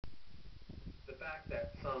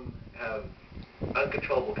that some have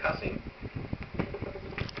uncontrollable cussing.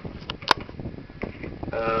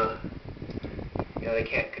 They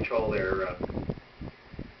can't control their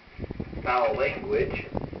foul language.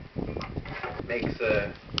 Makes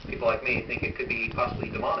people like me think it could be possibly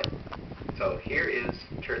demonic. So here is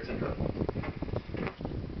Tourette syndrome.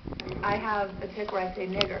 I have a tick where I say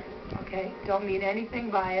nigger, okay? Don't mean anything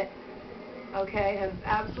by it, okay? Have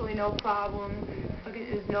absolutely no problem. Okay,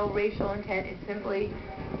 there's no racial intent. It's simply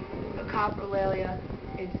a coprolalia.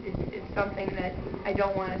 It's something that I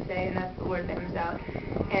don't want to say, and that's the word that comes out.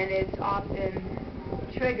 And it's often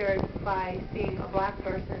triggered by seeing a black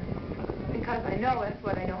person, because I know that's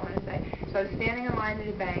what I don't want to say. So I was standing in line at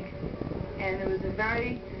a bank, and there was a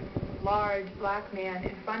very large black man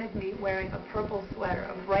in front of me wearing a purple sweater,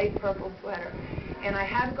 a bright purple sweater. And I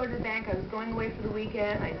had to go to the bank. I was going away for the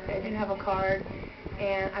weekend. I didn't have a card.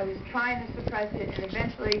 And I was trying to suppress it, and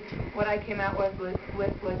eventually what I came out with was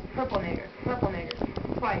purple nigger,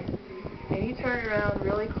 twice. And he turned around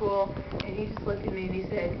really cool, and he just looked at me and he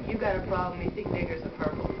said, "You got a problem, you think niggers are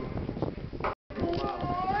purple."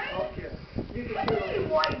 Hey,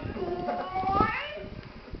 white boy!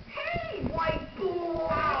 Hey, white boy!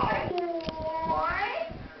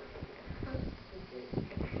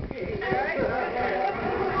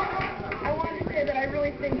 I wanted to say that I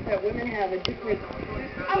really think that women have a different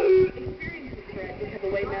experience with Tourette because of the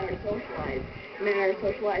way men are socialized. Men are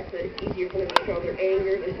socialized that it's easier for them to show their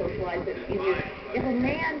anger. They're socialized that it's easier. If a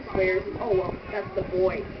man swears, oh, well, that's the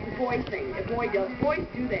boy. The boy thing. Boys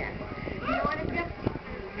do that. You know, and it gets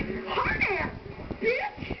hard ass,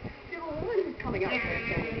 bitch! You know, a woman who's coming out with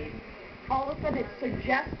these, all of a sudden it's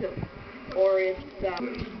suggestive. Or it's,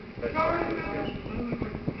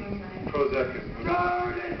 Prozac is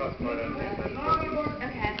classified as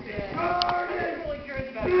Okay. I'm really curious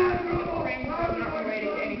about the frames. I'm not related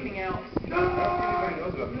to anything else. Everybody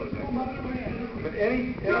knows about Prozac. But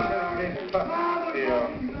anything that contains the brain.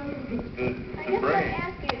 I just want to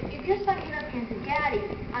ask you, if your son came up here and said, "Daddy,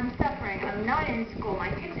 I'm suffering, I'm not in school, my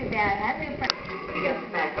kids are bad, I'm having a friend." you get the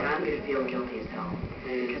fact that I'm going to feel guilty as hell.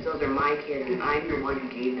 Because those are my kids, and I'm the one who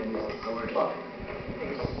gave them this disorder.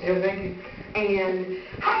 Yeah, thank you. And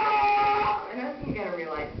another thing you got to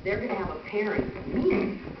realize, they're going to have a parent,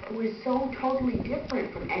 me, who is so totally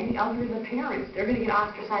different from any other of the parents. They're going to get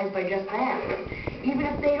ostracized by just that. Even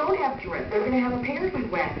if they don't have Tourette, they're going to have a parent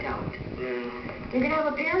who's whacked out. They're going to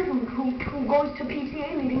have a parent who goes to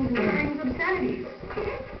PTA meetings and screams obscenities.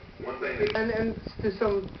 And to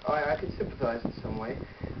some, I can sympathize in some way.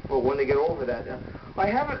 But when they get over that, I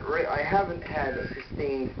haven't had a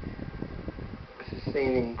sustaining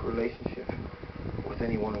relationship with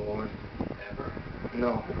any one woman. Ever?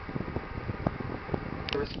 No.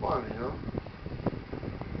 They respond, you know.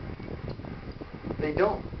 They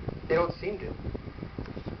don't. They don't seem to.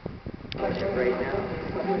 Right now.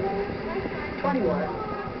 21.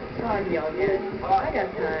 So I'm young yet. I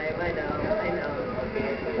got time, I know.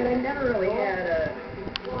 But I never really had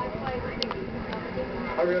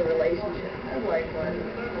a real relationship. I like one.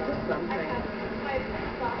 Just something.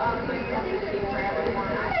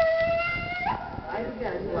 I think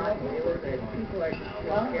that has a lot to do with it. People are just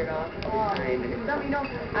scared off all the time. And some, you know,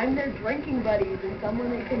 I'm their drinking buddies and someone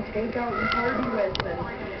they can take out and party with and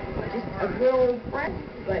just a real old friend.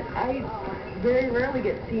 But I very rarely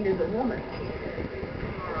get seen as a woman.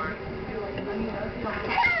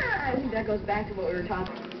 I think that goes back to what we were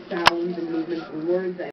talking about, sounds and movements and words.